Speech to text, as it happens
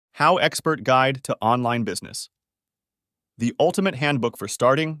HowExpert Guide to Online Business. The ultimate handbook for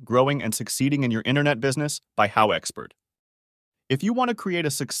starting, growing, and succeeding in your internet business by HowExpert. If you want to create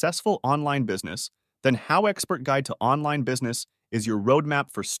a successful online business, then HowExpert Guide to Online Business is your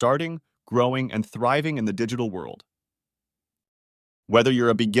roadmap for starting, growing, and thriving in the digital world. Whether you're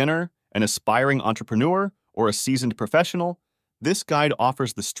a beginner, an aspiring entrepreneur, or a seasoned professional, this guide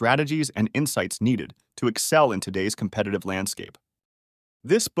offers the strategies and insights needed to excel in today's competitive landscape.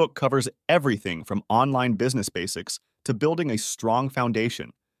 This book covers everything from online business basics to building a strong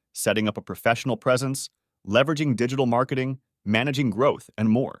foundation, setting up a professional presence, leveraging digital marketing, managing growth, and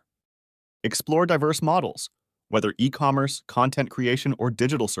more. Explore diverse models, whether e-commerce, content creation, or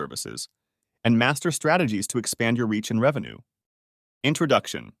digital services, and master strategies to expand your reach and revenue.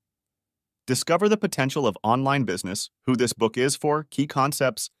 Introduction. Discover the potential of online business, who this book is for, key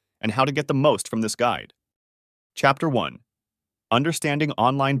concepts, and how to get the most from this guide. Chapter 1. Understanding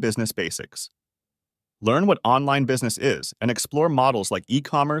Online Business Basics. Learn what online business is and explore models like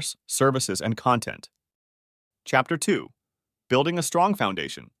e-commerce, services, and content. Chapter 2. Building a strong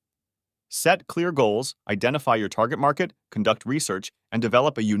foundation. Set clear goals, identify your target market, conduct research, and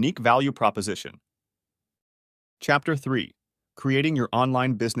develop a unique value proposition. Chapter 3. Creating your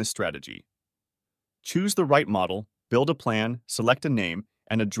online business strategy. Choose the right model, build a plan, select a name,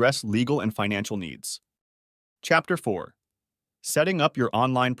 and address legal and financial needs. Chapter 4. Setting up your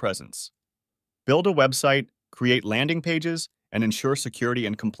online presence. Build a website, create landing pages, and ensure security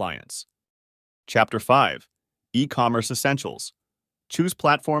and compliance. Chapter 5. E-commerce essentials. Choose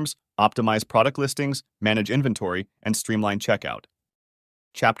platforms, optimize product listings, manage inventory, and streamline checkout.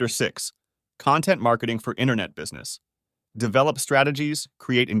 Chapter 6. Content marketing for internet business. Develop strategies,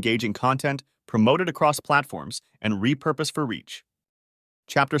 create engaging content, promote it across platforms, and repurpose for reach.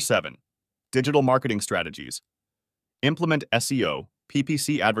 Chapter 7. Digital marketing strategies. Implement SEO,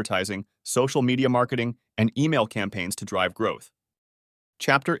 PPC advertising, social media marketing, and email campaigns to drive growth.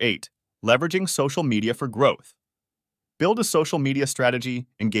 Chapter 8. Leveraging social media for growth. Build a social media strategy,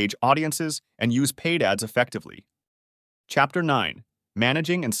 engage audiences, and use paid ads effectively. Chapter 9.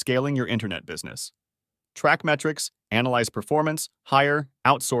 Managing and scaling your internet business. Track metrics, analyze performance, hire,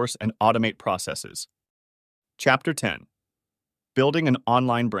 outsource, and automate processes. Chapter 10. Building an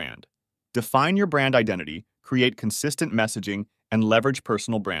online brand. Define your brand identity, create consistent messaging, and leverage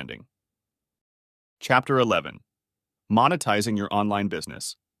personal branding. Chapter 11. Monetizing your online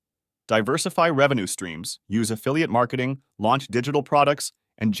business. Diversify revenue streams, use affiliate marketing, launch digital products,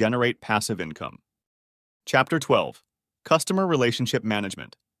 and generate passive income. Chapter 12. Customer Relationship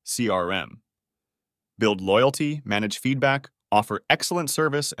Management, CRM. Build loyalty, manage feedback, offer excellent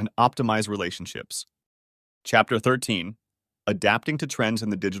service, and optimize relationships. Chapter 13. Adapting to trends in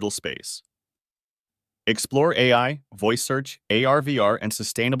the digital space. Explore AI, voice search, AR/VR, and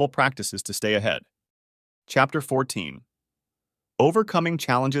sustainable practices to stay ahead. Chapter 14. Overcoming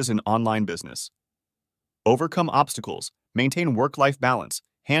challenges in online business. Overcome obstacles, maintain work-life balance,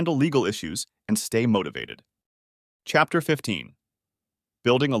 handle legal issues, and stay motivated. Chapter 15.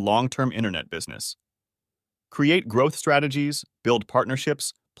 Building a long-term internet business. Create growth strategies, build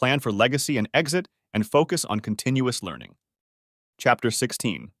partnerships, plan for legacy and exit, and focus on continuous learning. Chapter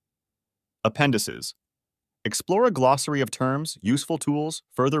 16. Appendices. Explore a glossary of terms, useful tools,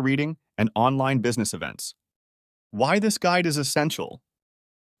 further reading, and online business events. Why this guide is essential.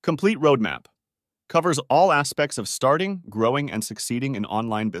 Complete roadmap. Covers all aspects of starting, growing, and succeeding in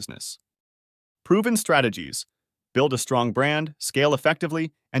online business. Proven strategies. Build a strong brand, scale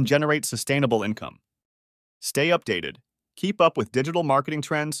effectively, and generate sustainable income. Stay updated. Keep up with digital marketing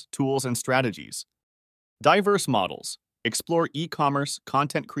trends, tools, and strategies. Diverse models. Explore e-commerce,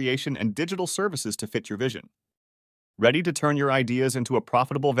 content creation, and digital services to fit your vision. Ready to turn your ideas into a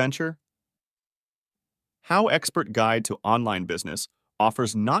profitable venture? HowExpert Guide to Online Business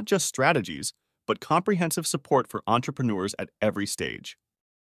offers not just strategies, but comprehensive support for entrepreneurs at every stage.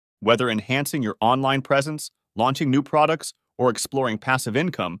 Whether enhancing your online presence, launching new products, or exploring passive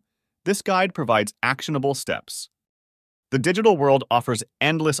income, this guide provides actionable steps. The digital world offers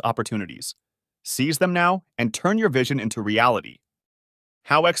endless opportunities. Seize them now and turn your vision into reality.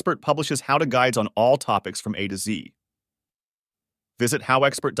 HowExpert publishes how-to guides on all topics from A to Z. Visit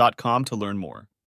howexpert.com to learn more.